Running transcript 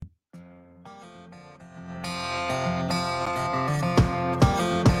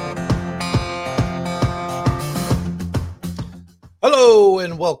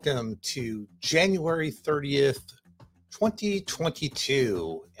welcome to January 30th,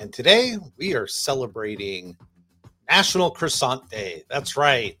 2022. And today we are celebrating National Croissant Day. That's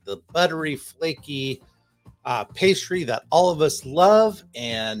right, the buttery, flaky pastry that all of us love.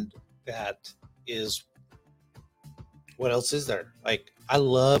 And that is, what else is there? Like, I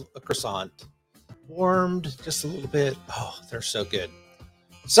love a croissant. Warmed just a little bit. Oh, they're so good.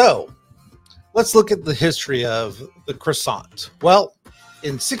 So, let's look at the history of the croissant. Well,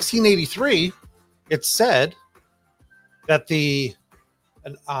 in 1683, it's said that during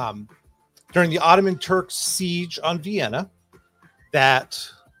the Ottoman Turks' siege on Vienna, that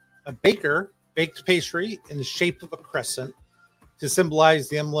a baker baked pastry in the shape of a crescent to symbolize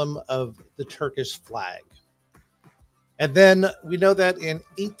the emblem of the Turkish flag. And then we know that in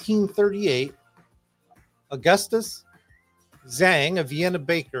 1838, Augustus Zhang, a Vienna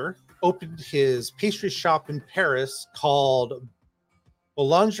baker, opened his pastry shop in Paris called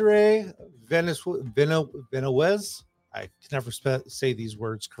Boulangerie Viennoise. I can never say these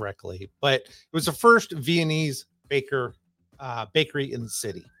words correctly, but it was the first Viennese bakery in the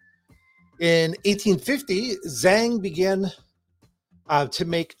city. In 1850, Zhang began to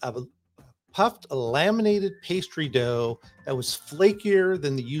make a puffed laminated pastry dough that was flakier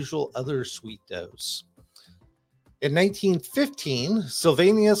than the usual other sweet doughs. In 1915,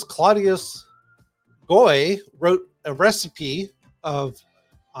 Sylvanus Claudius Goy wrote a recipe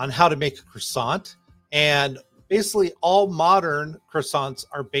on how to make a croissant, and basically all modern croissants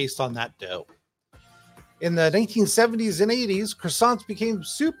are based on that dough. In the 1970s and 80s, croissants became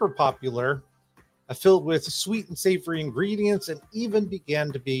super popular, filled with sweet and savory ingredients, and even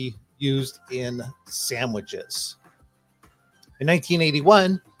began to be used in sandwiches. In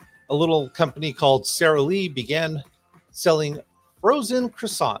 1981, a little company called Sara Lee began selling frozen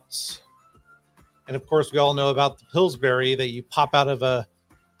croissants. And of course, we all know about the Pillsbury that you pop out of a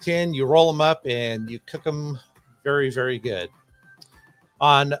tin, you roll them up, and you cook them very, very good.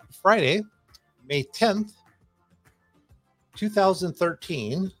 On Friday, May 10th,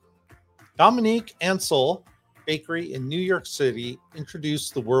 2013, Dominique Ansel Bakery in New York City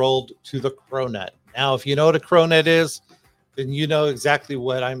introduced the world to the cronut. Now, if you know what a cronut is, then you know exactly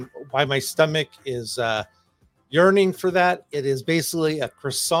why my stomach is yearning for that. It is basically a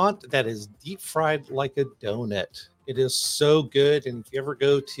croissant that is deep fried like a donut. It is so good. And if you ever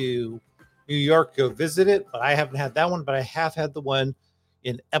go to New York, go visit it. But I haven't had that one, but I have had the one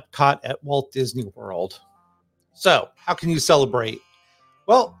in Epcot at Walt Disney World. So how can you celebrate?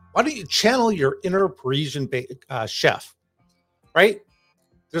 Well, why don't you channel your inner Parisian chef, right?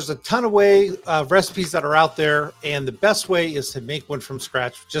 There's a ton of recipes that are out there. And the best way is to make one from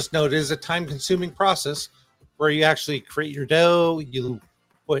scratch. Just know it is a time-consuming process where you actually create your dough, you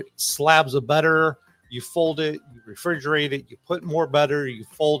put slabs of butter, you fold it, you refrigerate it, you put more butter, you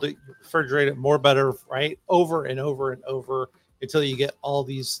fold it, you refrigerate it, more butter, right? Over and over and over until you get all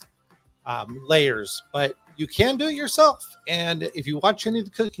these layers. But you can do it yourself. And if you watch any of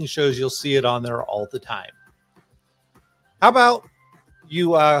the cooking shows, you'll see it on there all the time. How about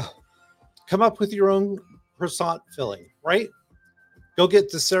you come up with your own croissant filling, right? Go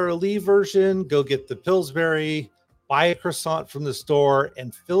get the Sara Lee version, go get the Pillsbury, buy a croissant from the store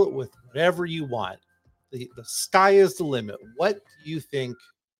and fill it with whatever you want. The sky is the limit. What do you think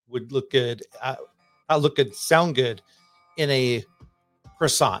would look good, sound good in a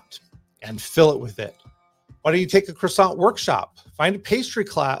croissant, and fill it with it? Why don't you take a croissant workshop? Find a pastry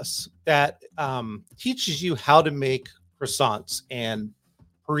class that teaches you how to make croissants and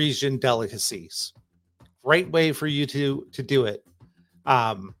Parisian delicacies. Great way for you to do it.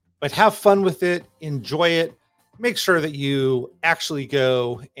 But have fun with it, enjoy it. Make sure that you actually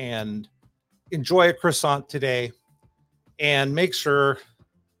go and enjoy a croissant today, and make sure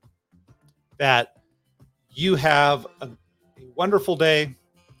that you have a wonderful day.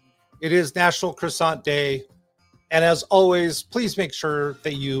 It is National Croissant Day. And as always, please make sure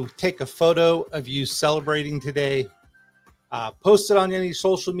that you take a photo of you celebrating today. Post it on any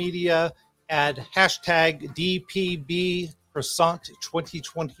social media. Add hashtag DPB Croissant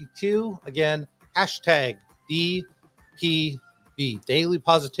 2022. Again, hashtag DPB, Daily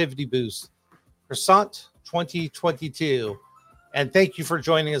Positivity Boost, Croissant 2022. And thank you for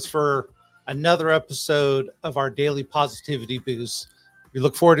joining us for another episode of our Daily Positivity Boost. We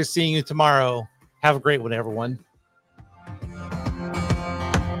look forward to seeing you tomorrow. Have a great one, everyone.